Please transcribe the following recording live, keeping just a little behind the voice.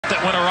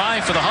went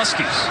awry for the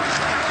Huskies.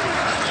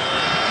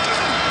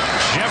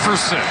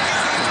 Jefferson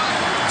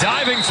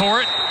diving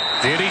for it.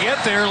 Did he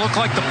get there? Looked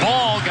like the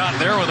ball got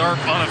there with our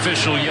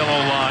unofficial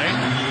yellow line.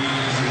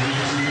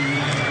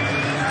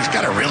 He's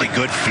got a really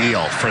good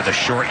feel for the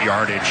short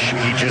yardage.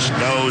 He just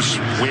knows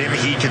when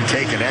he can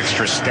take an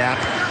extra step,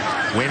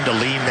 when to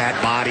lean that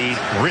body.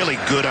 Really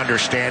good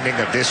understanding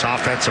of this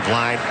offensive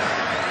line.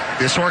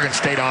 This Oregon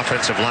State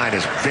offensive line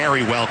is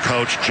very well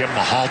coached. Jim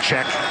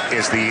Mahalchek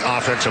is the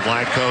offensive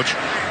line coach.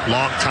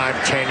 Long-time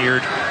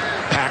tenured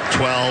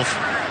Pac-12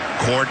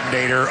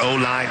 coordinator,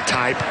 O-line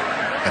type.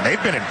 And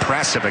they've been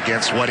impressive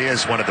against what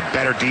is one of the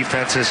better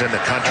defenses in the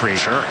country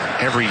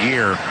every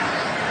year.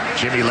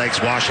 Jimmy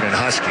Lake's Washington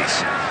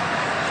Huskies.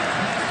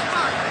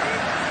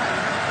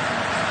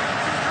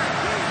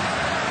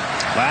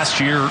 Last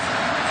year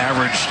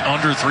averaged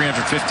under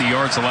 350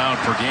 yards allowed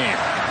per game.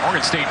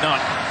 Oregon State not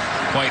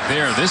quite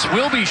there. This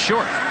will be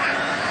short.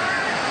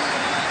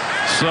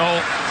 So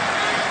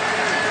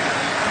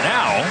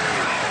now,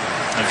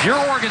 if you're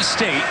Oregon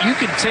State, you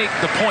can take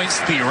the points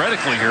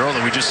theoretically here,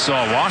 although we just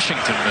saw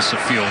Washington miss a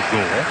field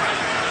goal.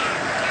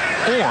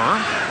 Or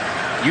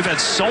you've had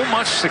so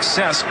much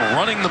success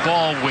running the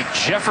ball with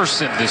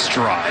Jefferson this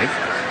drive.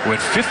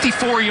 With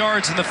 54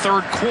 yards in the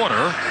third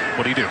quarter,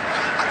 what do you do?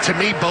 To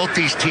me, both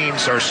these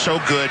teams are so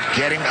good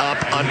getting up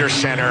under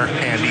center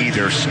and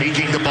either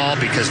sneaking the ball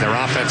because their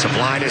offensive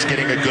line is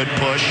getting a good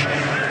push,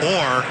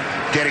 or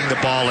getting the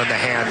ball in the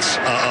hands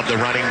of the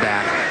running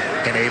back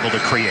and able to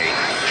create.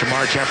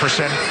 Jamar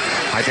Jefferson,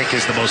 I think,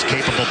 is the most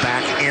capable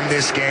back in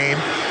this game.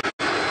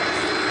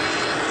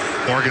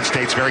 Oregon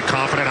State's very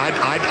confident.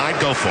 I'd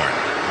go for it.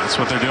 That's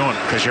what they're doing.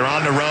 Because you're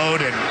on the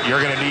road and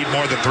you're going to need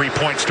more than 3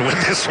 points to win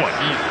this one.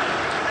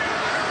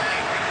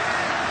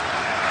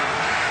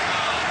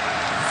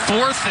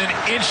 4th and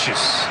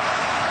inches.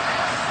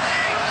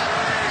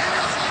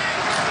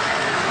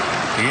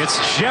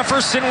 It's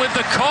Jefferson with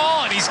the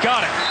call, and he's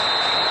got it.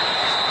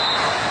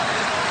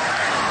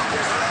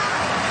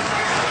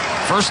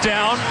 First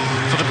down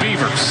for the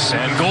Beavers,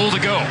 and goal to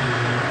go.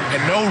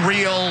 And no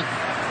real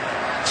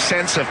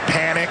sense of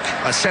panic,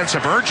 a sense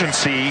of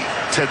urgency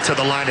to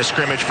the line of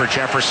scrimmage for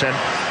Jefferson,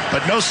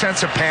 but no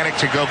sense of panic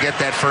to go get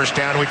that first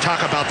down. We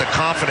talk about the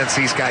confidence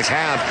these guys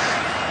have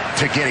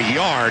to get a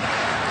yard,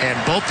 and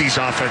both these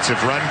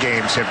offensive run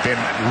games have been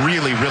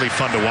really, really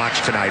fun to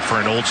watch tonight for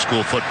an old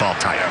school football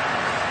type.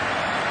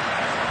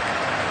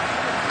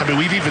 I mean,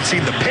 we've even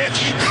seen the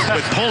pitch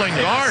with pulling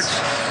guards.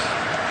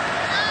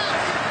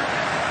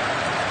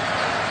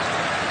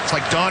 It's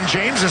like Don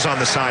James is on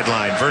the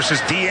sideline versus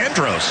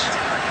DeAndros.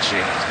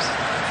 James.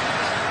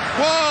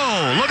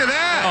 Whoa, look at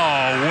that.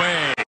 Oh,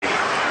 way.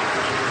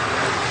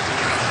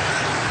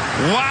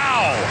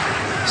 Wow.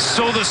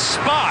 So the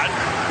spot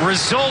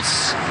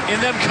results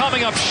in them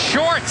coming up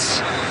short.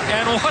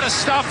 And what a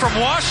stop from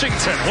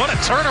Washington. What a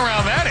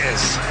turnaround that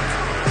is.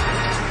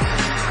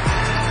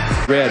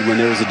 Red when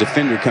there was a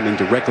defender coming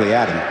directly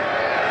at him.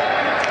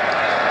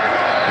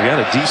 We got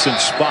a decent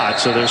spot,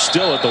 so they're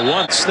still at the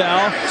once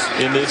now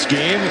in this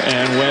game,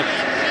 and went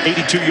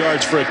 82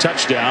 yards for a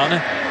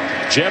touchdown.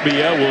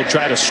 Jebbia will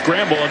try to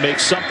scramble and make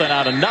something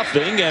out of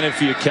nothing, and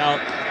if you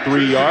count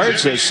 3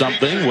 yards as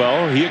something,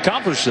 well, he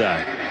accomplished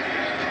that.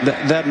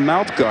 That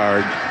mouth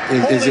guard,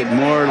 is it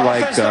more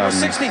like... number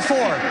 64,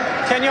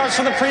 10 yards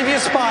from the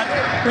previous spot,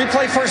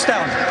 replay first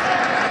down.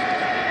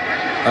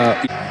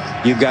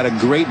 You've got a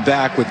great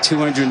back with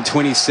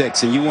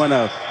 226, and you want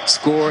to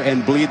score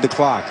and bleed the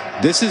clock.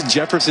 This is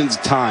Jefferson's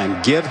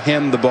time. Give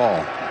him the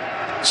ball.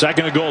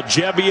 Second and goal.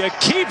 Jebbia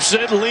keeps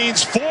it,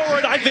 leans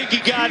forward. I think he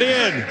got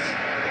in.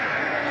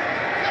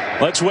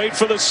 Let's wait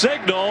for the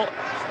signal.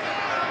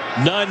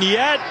 None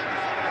yet.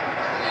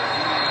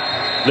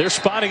 They're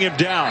spotting him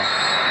down.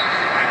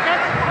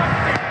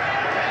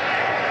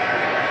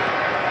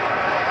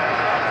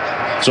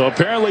 So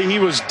apparently he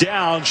was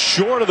down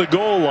short of the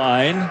goal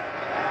line.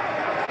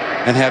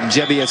 And have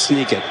Jebbia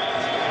sneak it.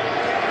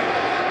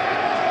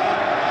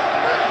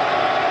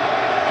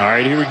 All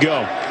right, here we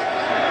go.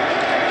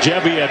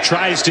 Jebbia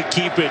tries to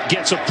keep it,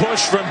 gets a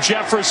push from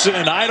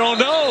Jefferson. I don't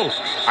know.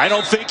 I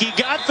don't think he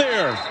got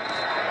there.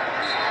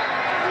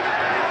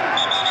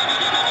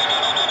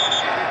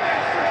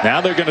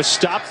 Now they're going to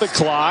stop the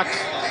clock.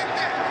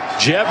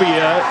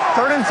 Jebbia.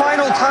 Third and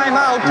final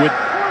timeout with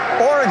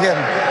Oregon.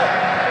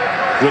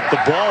 With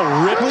the ball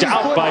ripped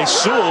out by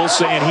Sewell,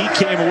 saying he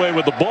came away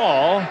with the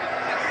ball.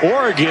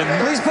 Oregon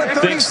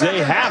thinks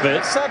they have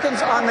it.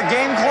 Seconds on the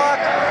game clock.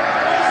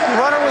 The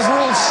runner was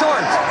ruled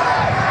short.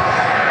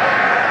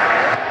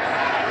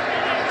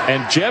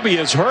 And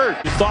Jebbia's hurt.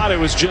 He thought it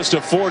was just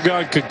a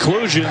foregone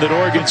conclusion that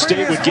Oregon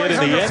State would get in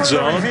the end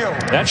zone.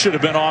 That should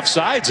have been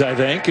offsides, I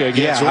think,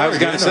 against Oregon. I was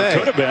going to say,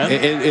 could have been.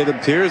 It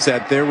appears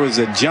that there was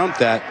a jump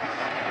that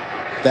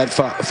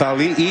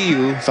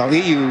Faliu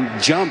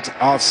jumped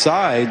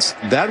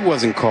offsides. That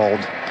wasn't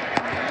called.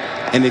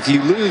 And if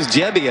you lose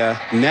Jebbia,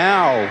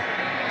 now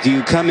do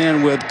you come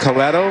in with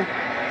Coletto,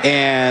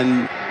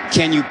 and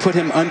can you put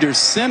him under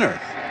center?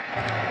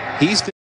 He's